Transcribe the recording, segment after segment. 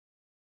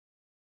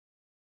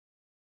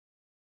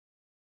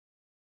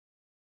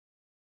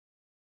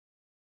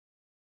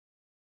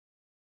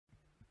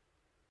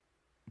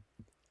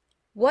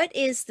What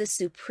is the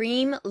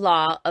supreme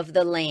law of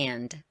the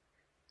land?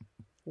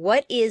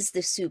 What is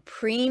the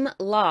supreme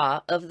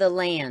law of the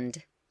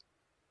land?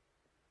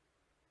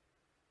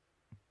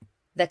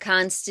 The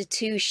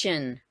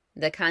Constitution.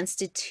 The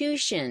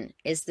Constitution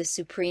is the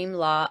supreme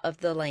law of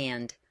the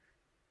land.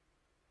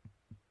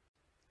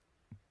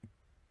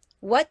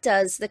 What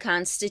does the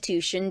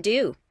Constitution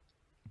do?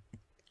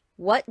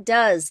 What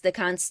does the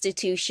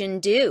Constitution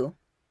do?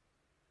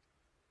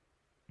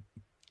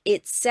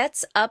 It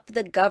sets up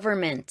the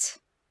government.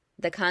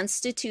 The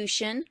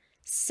Constitution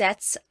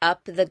sets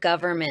up the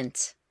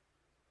government.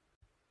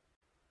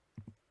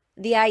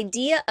 The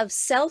idea of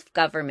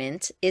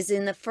self-government is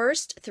in the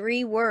first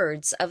 3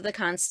 words of the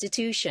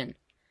Constitution.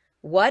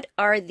 What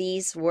are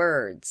these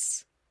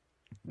words?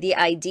 The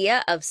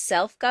idea of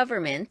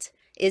self-government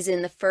is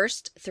in the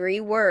first 3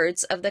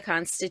 words of the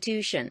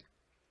Constitution.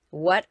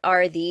 What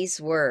are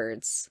these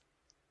words?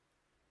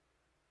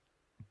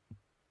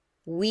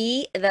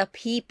 We the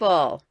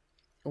people.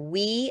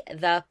 We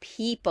the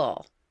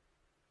people.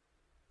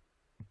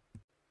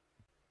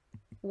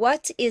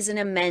 What is an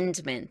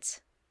amendment?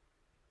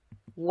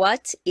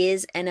 What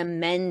is an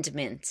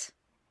amendment?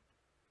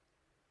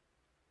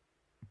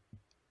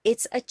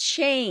 It's a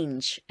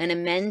change. An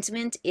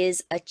amendment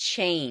is a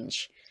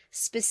change.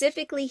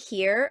 Specifically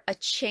here, a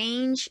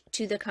change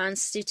to the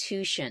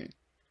Constitution.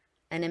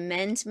 An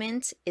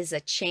amendment is a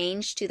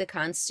change to the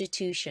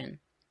Constitution.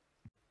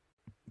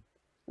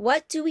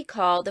 What do we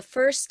call the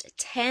first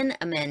 10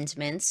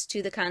 amendments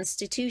to the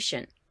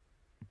Constitution?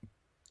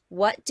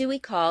 What do we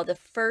call the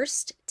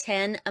first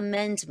 10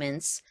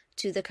 amendments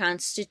to the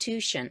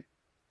Constitution?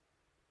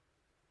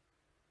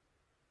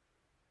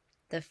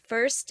 The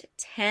first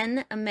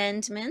 10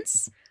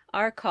 amendments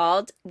are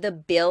called the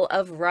Bill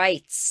of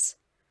Rights.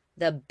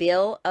 The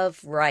Bill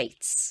of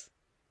Rights.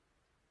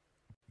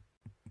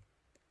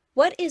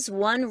 What is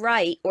one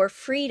right or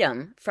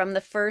freedom from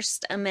the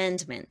First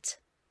Amendment?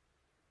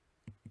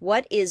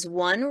 What is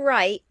one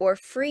right or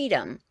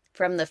freedom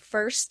from the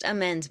First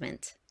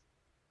Amendment?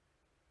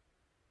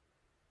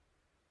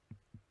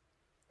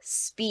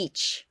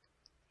 Speech.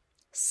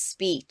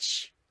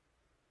 Speech.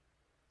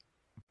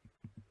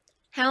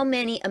 How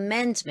many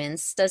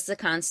amendments does the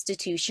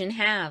Constitution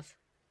have?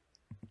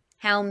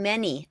 How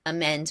many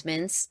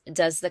amendments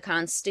does the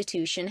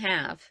Constitution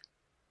have?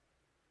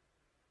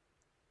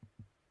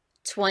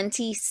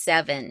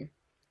 27.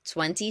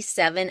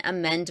 27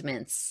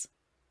 amendments.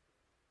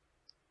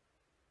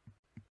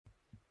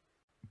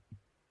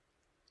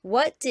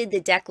 What did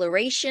the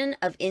Declaration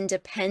of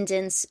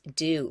Independence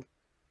do?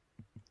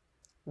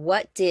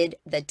 What did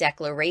the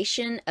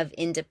Declaration of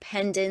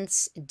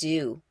Independence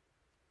do?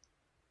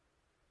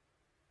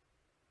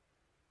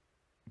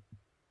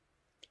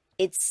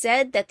 It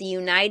said that the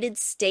United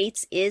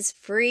States is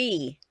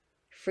free,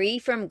 free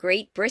from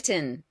Great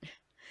Britain.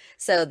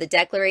 So the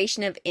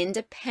Declaration of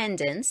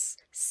Independence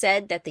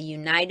said that the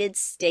United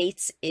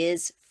States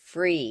is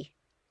free.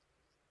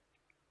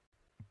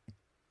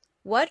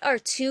 What are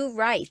 2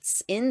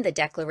 rights in the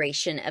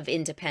Declaration of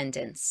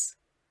Independence?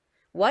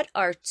 What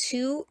are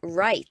 2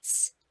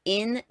 rights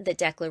in the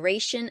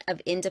Declaration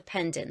of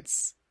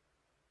Independence?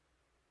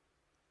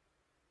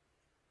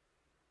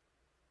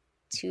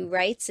 2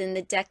 rights in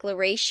the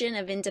Declaration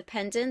of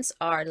Independence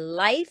are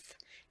life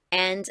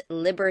and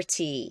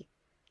liberty.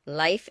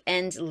 Life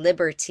and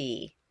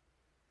liberty.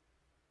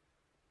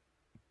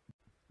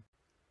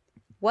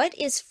 What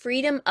is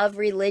freedom of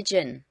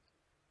religion?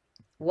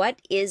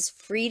 What is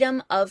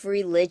freedom of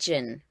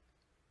religion?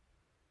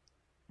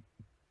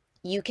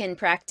 You can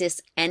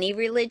practice any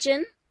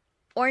religion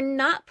or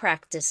not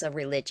practice a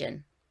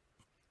religion.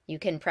 You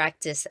can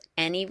practice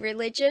any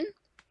religion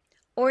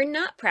or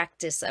not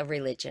practice a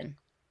religion.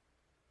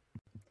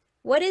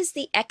 What is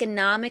the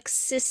economic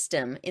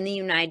system in the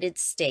United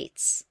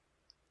States?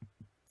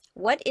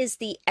 What is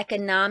the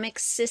economic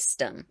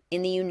system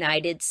in the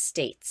United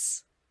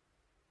States?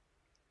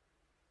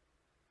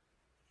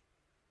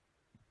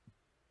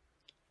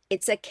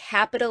 It's a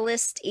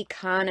capitalist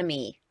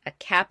economy. A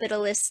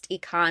capitalist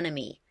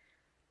economy.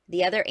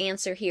 The other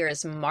answer here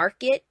is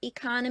market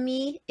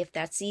economy. If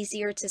that's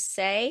easier to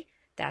say,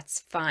 that's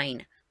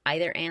fine.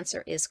 Either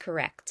answer is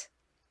correct.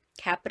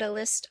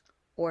 Capitalist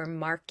or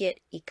market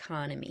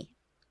economy.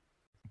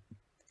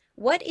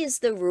 What is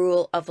the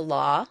rule of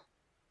law?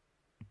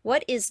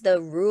 What is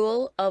the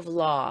rule of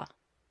law?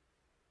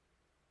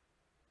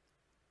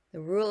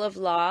 The rule of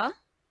law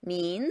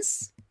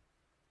means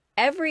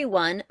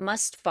everyone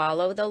must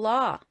follow the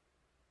law.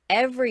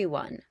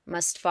 Everyone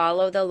must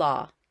follow the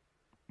law.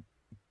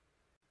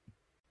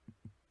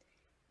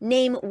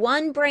 Name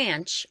one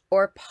branch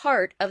or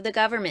part of the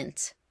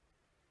government.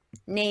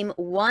 Name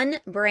one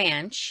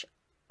branch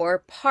or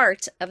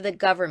part of the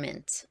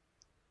government.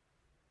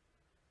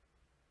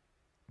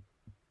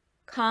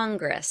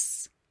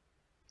 Congress.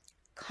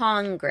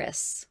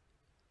 Congress.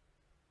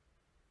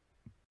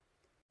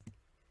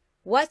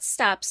 What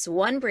stops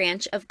one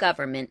branch of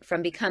government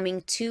from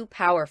becoming too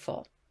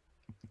powerful?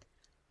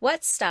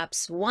 What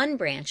stops one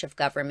branch of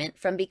government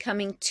from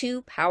becoming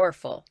too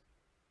powerful?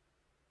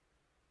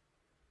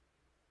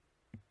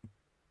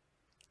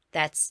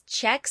 That's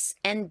checks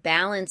and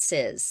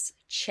balances.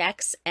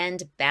 Checks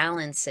and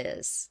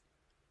balances.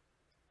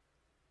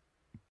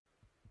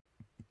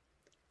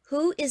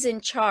 Who is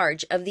in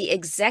charge of the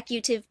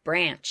executive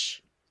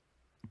branch?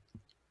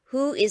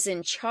 Who is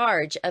in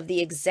charge of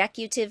the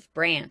executive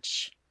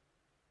branch?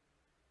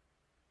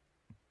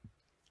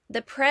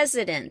 The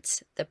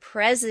president. The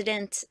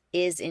president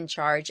is in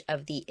charge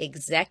of the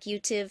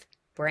executive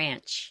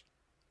branch.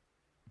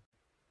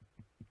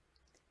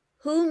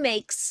 Who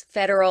makes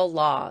federal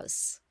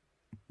laws?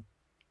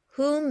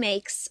 Who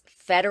makes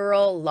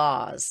federal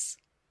laws?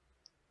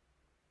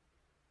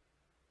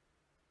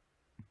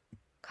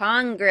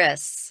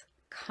 Congress.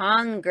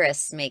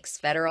 Congress makes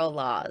federal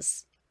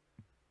laws.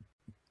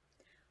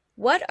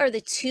 What are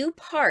the two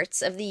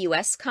parts of the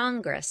U.S.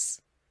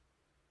 Congress?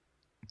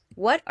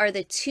 What are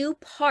the two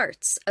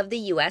parts of the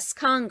U.S.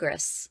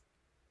 Congress?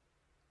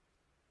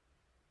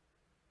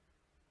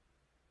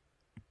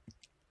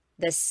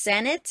 The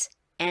Senate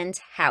and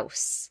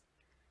House.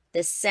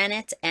 The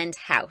Senate and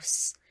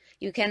House.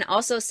 You can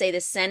also say the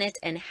Senate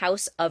and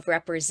House of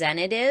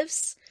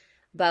Representatives,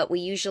 but we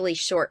usually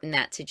shorten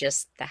that to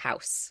just the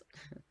House.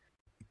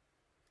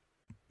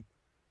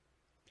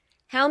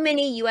 How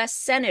many U.S.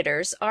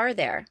 senators are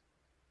there?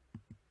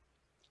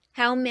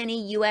 How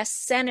many U.S.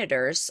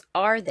 senators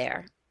are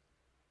there?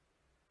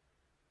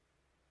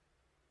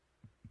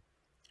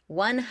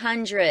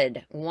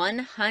 100.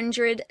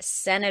 100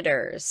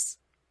 senators.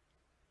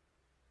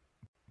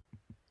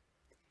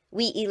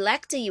 We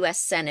elect a U.S.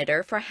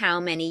 senator for how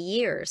many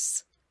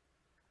years?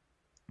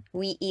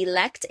 We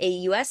elect a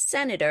U.S.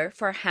 senator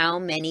for how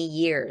many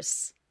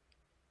years?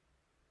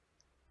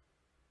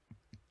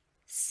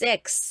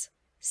 6.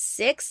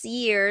 6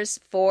 years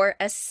for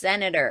a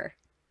senator.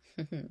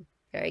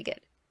 Very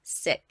good.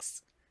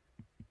 6.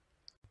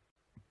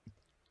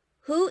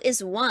 Who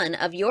is one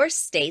of your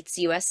state's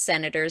U.S.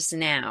 senators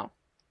now?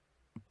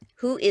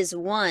 Who is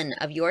one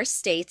of your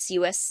state's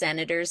U.S.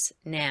 senators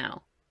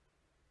now?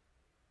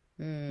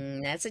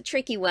 That's a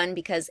tricky one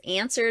because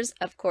answers,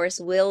 of course,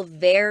 will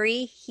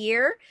vary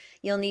here.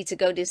 You'll need to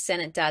go to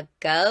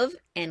senate.gov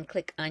and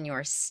click on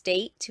your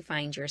state to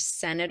find your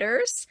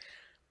senators,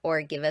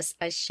 or give us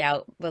a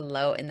shout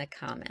below in the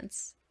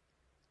comments.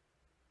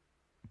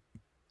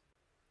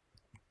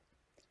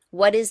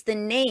 What is the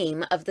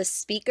name of the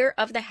Speaker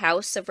of the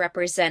House of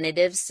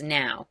Representatives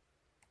now?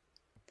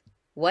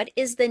 What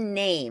is the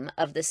name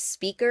of the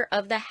Speaker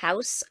of the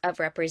House of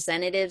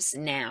Representatives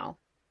now?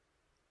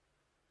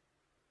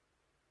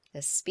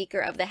 The Speaker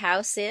of the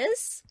House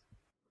is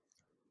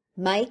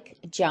Mike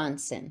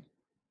Johnson.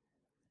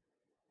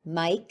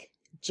 Mike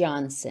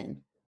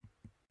Johnson.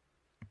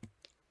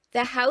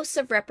 The House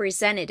of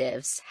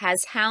Representatives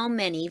has how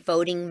many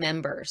voting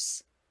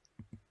members?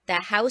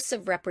 The House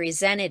of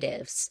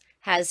Representatives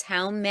has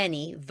how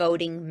many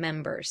voting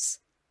members?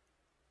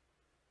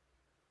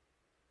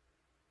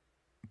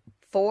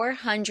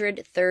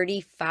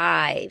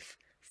 435.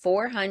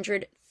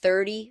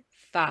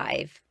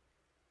 435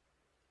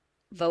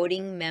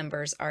 voting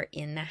members are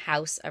in the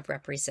House of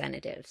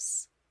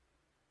Representatives.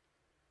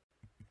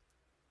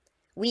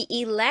 We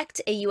elect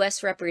a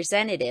U.S.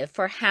 representative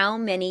for how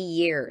many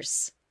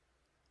years?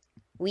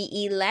 We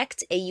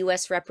elect a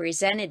U.S.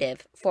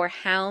 representative for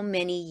how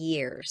many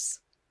years?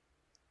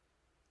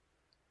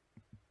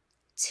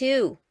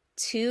 2.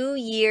 2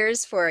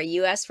 years for a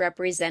U.S.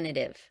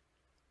 representative.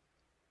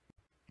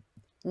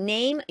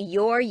 Name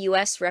your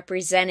U.S.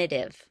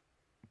 representative.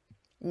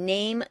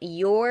 Name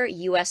your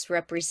U.S.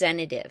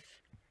 representative.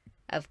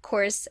 Of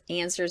course,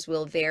 answers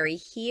will vary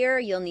here.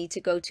 You'll need to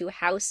go to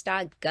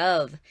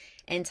house.gov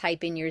and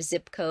type in your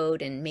zip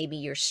code and maybe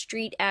your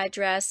street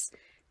address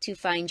to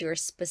find your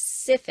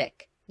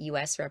specific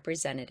U.S.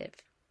 representative.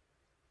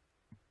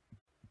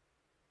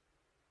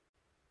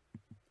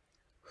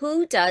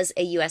 Who does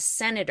a U.S.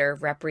 senator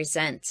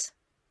represent?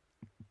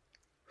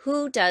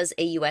 Who does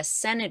a U.S.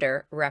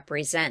 senator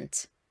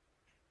represent?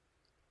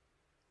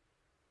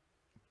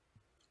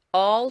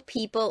 All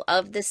people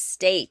of the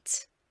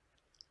state.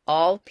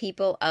 All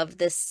people of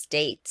the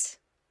state.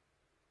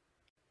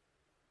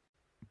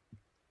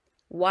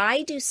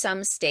 Why do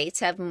some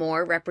states have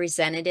more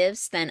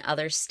representatives than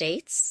other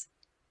states?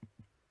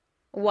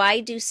 Why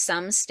do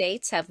some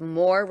states have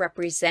more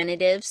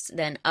representatives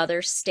than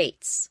other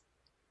states?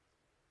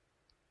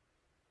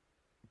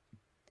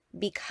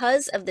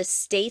 Because of the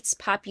state's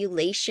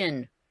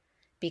population.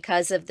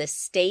 Because of the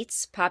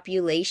state's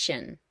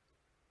population.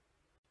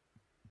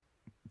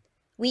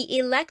 We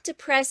elect a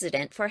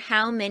president for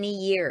how many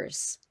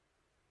years?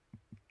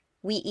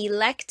 We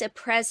elect a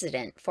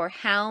president for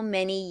how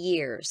many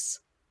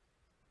years?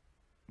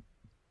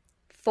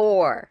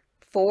 4.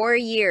 4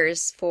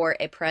 years for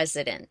a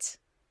president.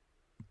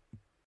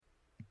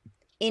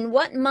 In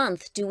what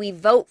month do we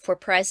vote for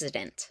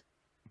president?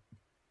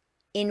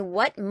 In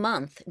what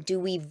month do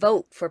we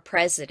vote for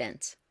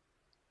president?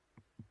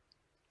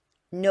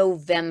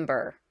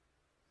 November.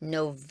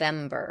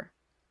 November.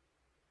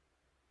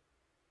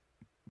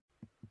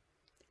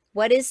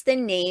 What is the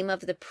name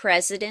of the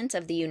President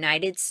of the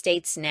United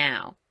States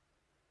now?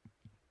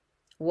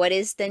 What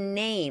is the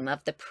name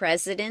of the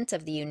President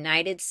of the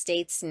United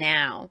States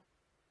now?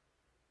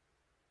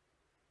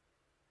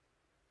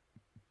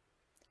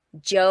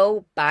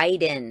 Joe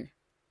Biden.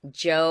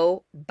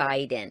 Joe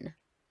Biden.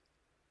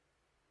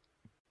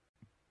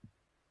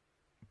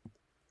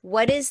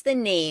 What is the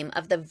name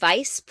of the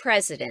Vice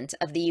President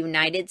of the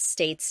United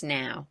States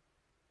now?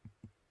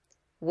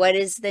 What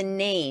is the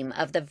name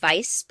of the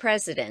Vice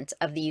President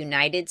of the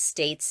United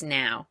States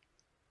now?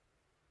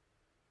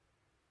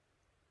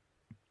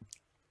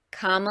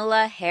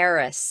 Kamala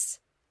Harris.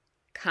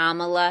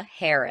 Kamala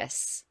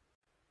Harris.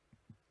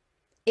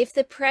 If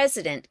the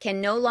president can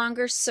no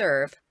longer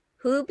serve,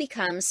 who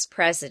becomes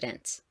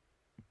president?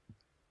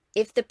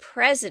 If the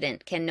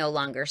president can no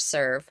longer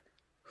serve,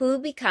 who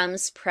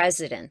becomes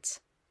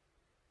president?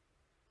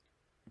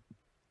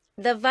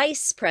 The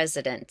vice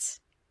president.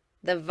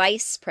 The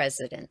vice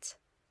president.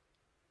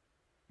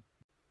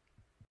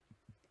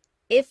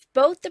 If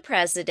both the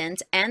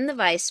president and the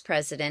vice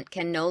president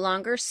can no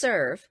longer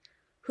serve,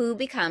 who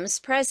becomes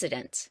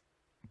president?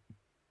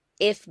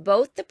 If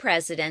both the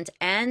president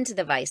and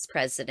the vice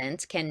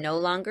president can no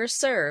longer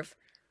serve,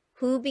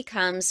 who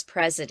becomes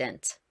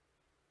president?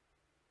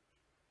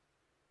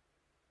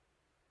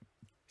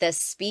 The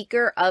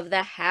Speaker of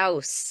the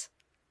House.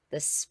 The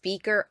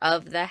Speaker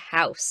of the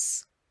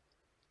House.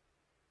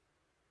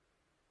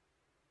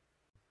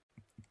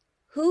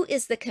 Who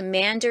is the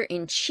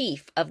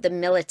Commander-in-Chief of the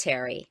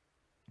military?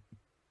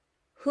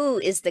 Who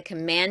is the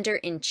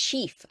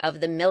Commander-in-Chief of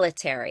the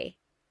military?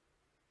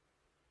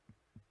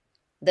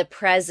 The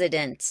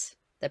President.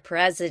 The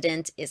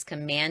President is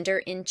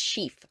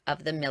Commander-in-Chief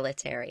of the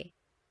military.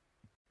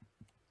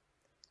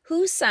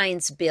 Who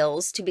signs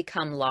bills to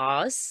become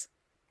laws?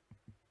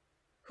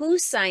 Who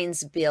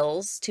signs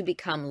bills to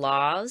become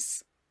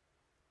laws?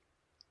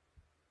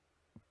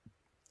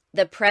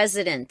 The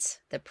President.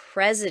 The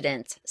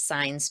President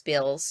signs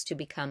bills to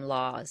become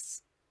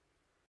laws.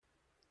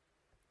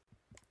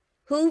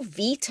 Who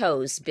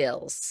vetoes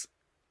bills?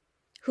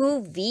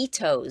 Who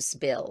vetoes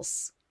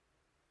bills?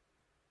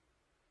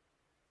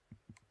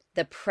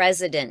 The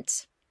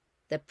President.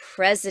 The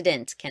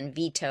President can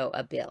veto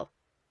a bill.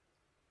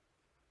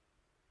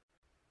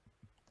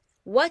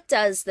 What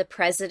does the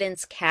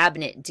President's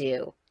Cabinet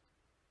do?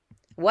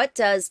 What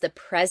does the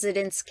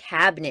President's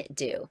Cabinet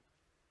do?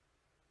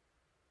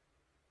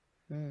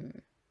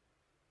 The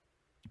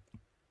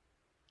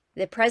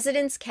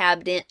President's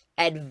Cabinet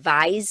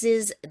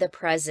advises the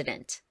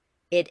President.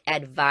 It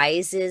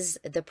advises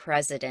the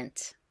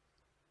President.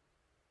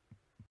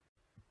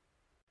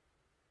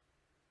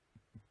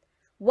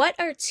 What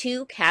are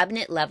two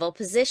cabinet-level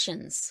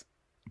positions?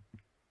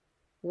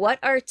 What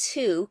are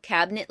two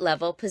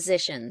cabinet-level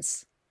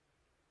positions?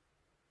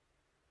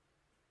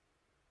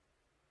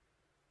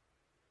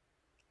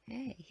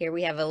 Okay, here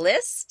we have a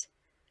list.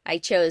 I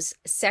chose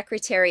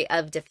Secretary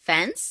of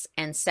Defense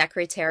and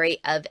Secretary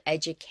of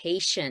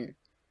Education.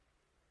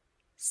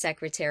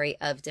 Secretary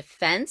of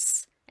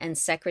Defense and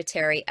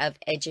Secretary of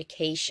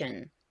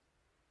Education.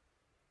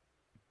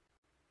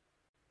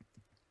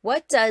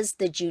 What does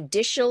the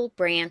judicial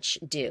branch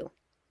do?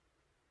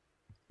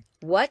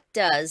 What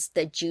does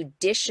the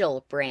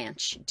judicial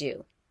branch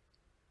do?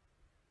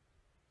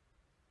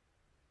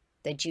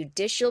 The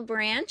judicial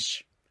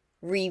branch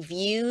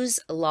reviews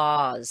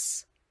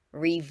laws.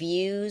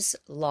 Reviews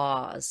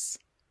laws.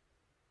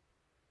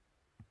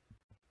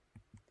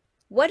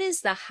 What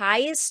is the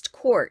highest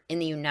court in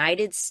the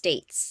United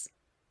States?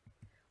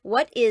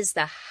 What is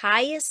the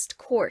highest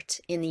court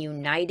in the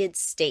United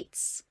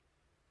States?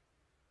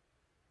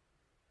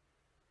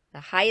 The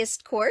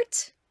highest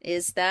court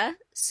is the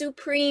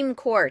Supreme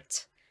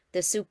Court.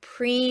 The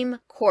Supreme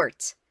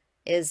Court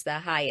is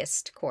the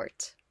highest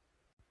court.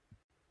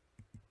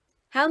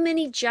 How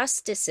many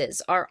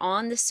justices are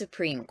on the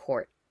Supreme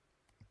Court?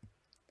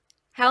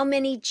 How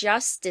many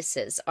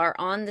justices are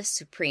on the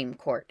Supreme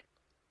Court?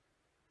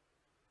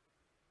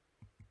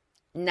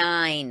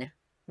 9.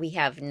 We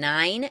have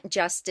 9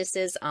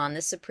 justices on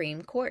the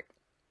Supreme Court.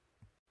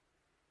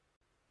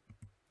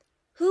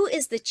 Who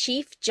is the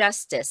Chief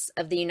Justice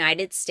of the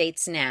United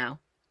States now?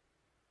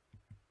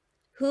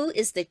 Who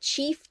is the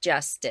Chief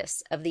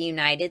Justice of the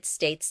United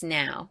States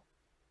now?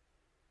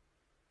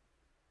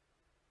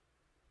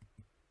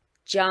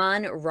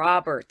 John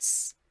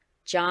Roberts.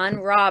 John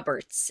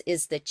Roberts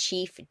is the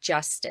Chief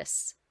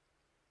Justice.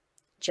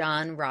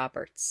 John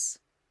Roberts.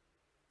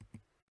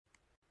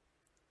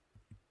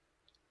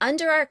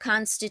 Under our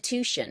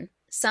Constitution,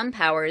 some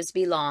powers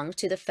belong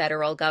to the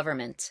federal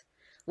government.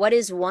 What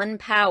is one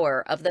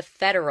power of the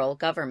federal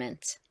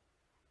government?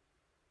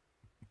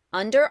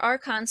 Under our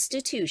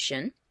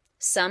Constitution,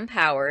 some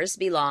powers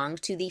belong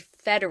to the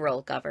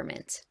federal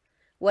government.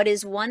 What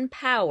is one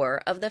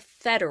power of the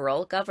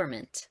federal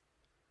government?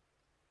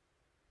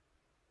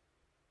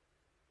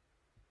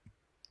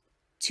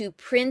 To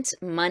print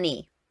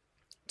money.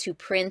 To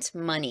print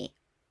money.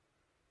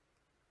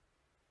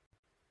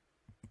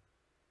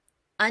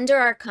 Under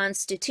our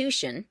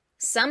Constitution,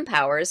 some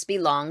powers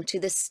belong to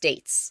the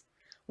states.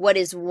 What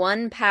is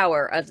one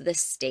power of the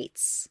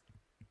states?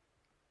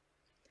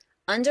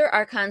 Under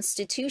our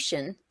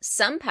Constitution,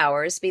 some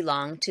powers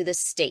belong to the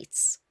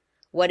states.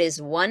 What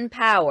is one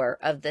power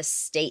of the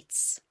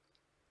states?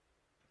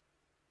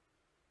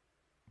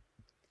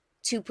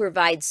 To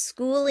provide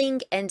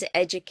schooling and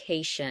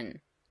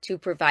education. To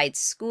provide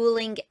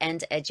schooling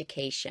and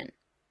education.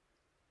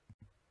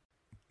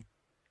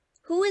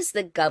 Who is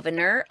the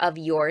governor of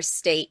your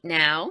state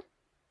now?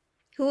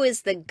 Who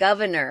is the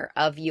governor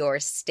of your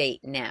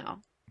state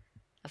now?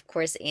 Of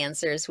course,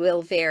 answers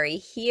will vary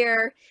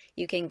here.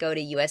 You can go to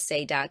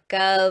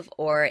usa.gov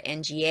or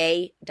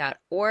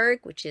nga.org,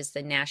 which is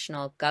the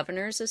National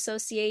Governors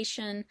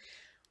Association,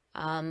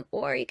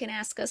 or you can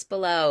ask us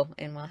below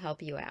and we'll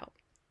help you out.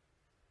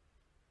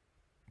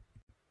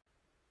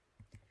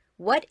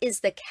 What is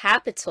the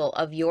capital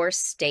of your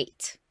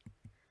state?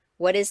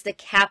 What is the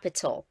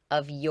capital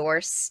of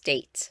your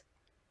state?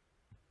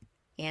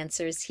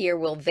 Answers here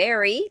will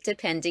vary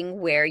depending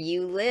where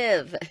you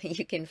live.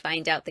 You can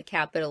find out the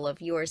capital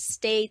of your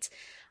state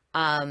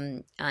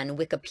on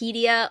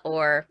Wikipedia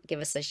or give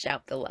us a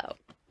shout below.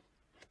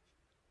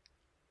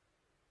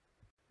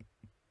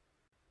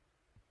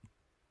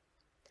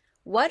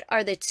 What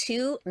are the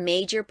two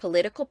major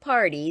political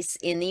parties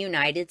in the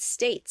United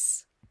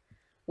States?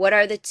 What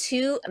are the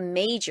two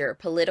major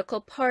political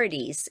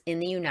parties in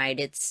the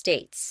United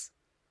States?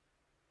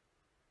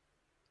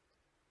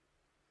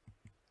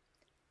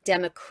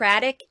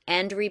 Democratic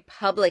and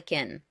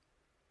Republican.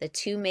 The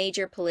two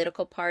major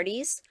political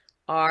parties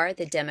are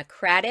the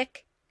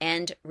Democratic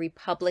and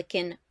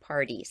Republican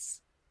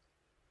parties.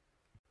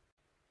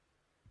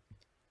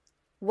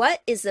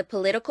 What is the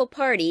political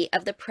party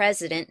of the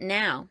president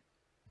now?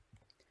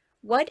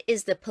 What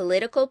is the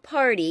political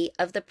party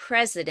of the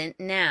president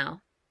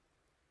now?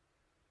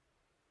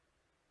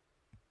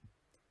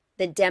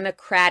 The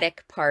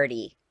Democratic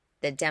Party.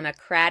 The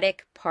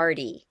Democratic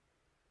Party.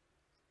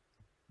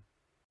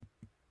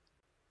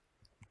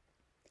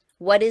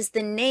 What is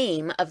the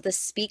name of the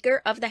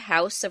Speaker of the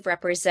House of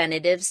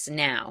Representatives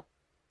now?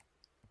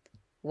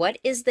 What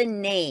is the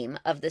name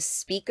of the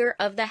Speaker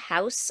of the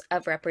House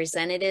of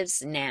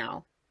Representatives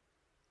now?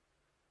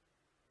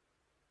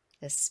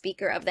 The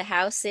Speaker of the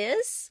House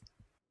is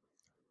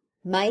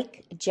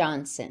Mike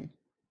Johnson.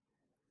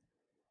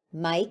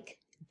 Mike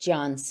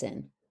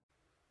Johnson.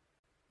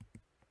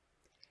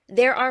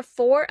 There are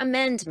 4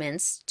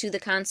 amendments to the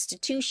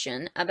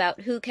Constitution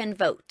about who can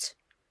vote.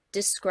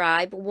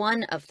 Describe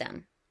one of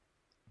them.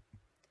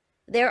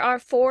 There are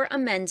 4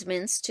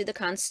 amendments to the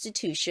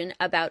Constitution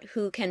about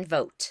who can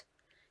vote.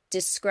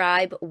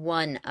 Describe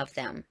one of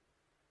them.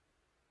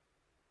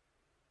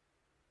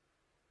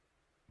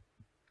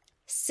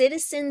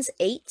 Citizens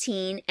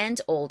 18 and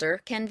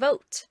older can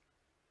vote.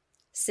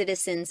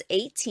 Citizens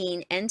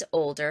 18 and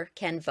older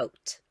can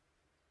vote.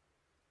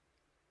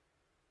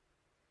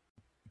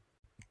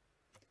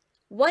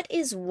 What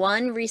is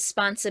one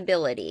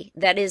responsibility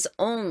that is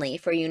only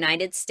for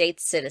United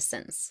States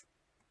citizens?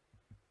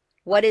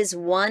 What is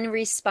one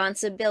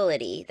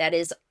responsibility that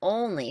is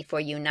only for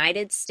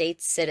United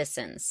States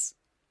citizens?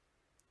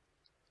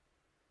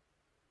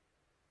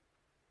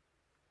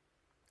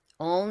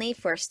 Only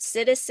for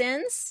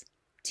citizens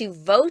to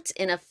vote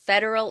in a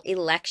federal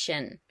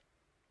election.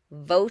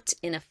 Vote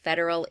in a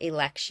federal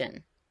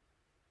election.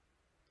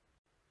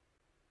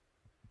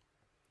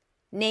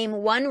 Name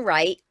one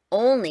right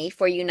only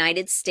for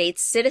United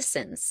States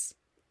citizens.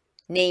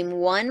 Name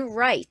one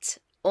right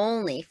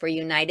only for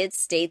United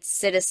States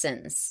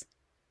citizens.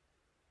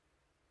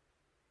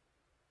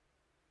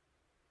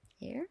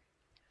 Here.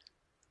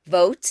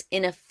 Vote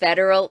in a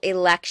federal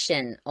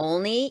election.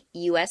 Only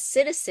U.S.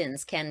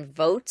 citizens can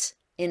vote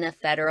in a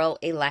federal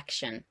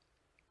election.